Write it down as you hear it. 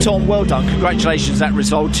Tom, well done. Congratulations, that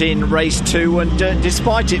result in race 2, and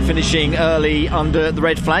despite it finishing early under the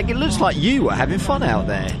red flag, it looks like you were having fun out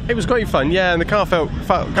there. It was great fun, yeah, and the car felt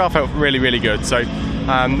really, really good. So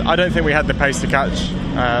I don't think we had the pace to catch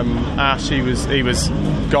Ash. He was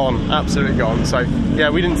gone, absolutely gone. So yeah,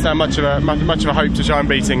 we didn't stand much of a hope to try and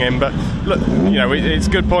beating him. But look, it's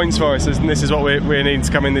good points for us, and this is what we need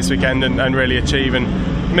to come in this weekend and really achieve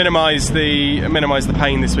and minimise the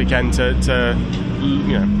pain this weekend to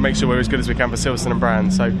make sure we're as good as we can for Silverstone and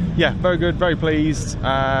Brand. So yeah, very good, very pleased.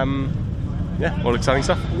 All exciting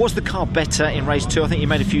stuff. Was the car better in race 2? I think you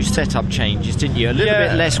made a few setup changes, didn't you? A little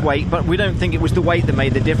bit less weight, but we don't think it was the weight that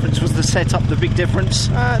made the difference. Was the setup the big difference?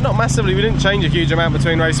 Not massively. We didn't change a huge amount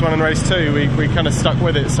between race 1 and race 2. We kind of stuck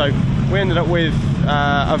with it. So we ended up with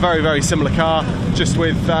a very, very similar car, just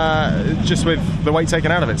with the weight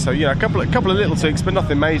taken out of it. So a couple of little tweaks, but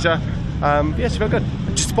nothing major. She felt good.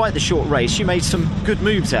 Despite the short race, you made some good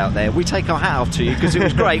moves out there. We take our hat off to you because it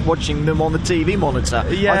was great watching them on the TV monitor.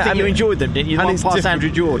 Yeah, I think you enjoyed them, didn't you? The one past Andrew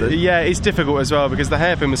Jordan. Yeah, it's difficult as well because the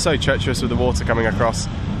hairpin was so treacherous with the water coming across.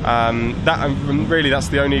 That's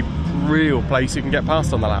the only real place you can get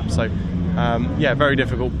past on the lap. So very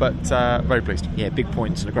difficult, but very pleased. Yeah, big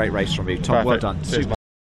points and a great race from you, Tom. Perfect. Well done. Cheers,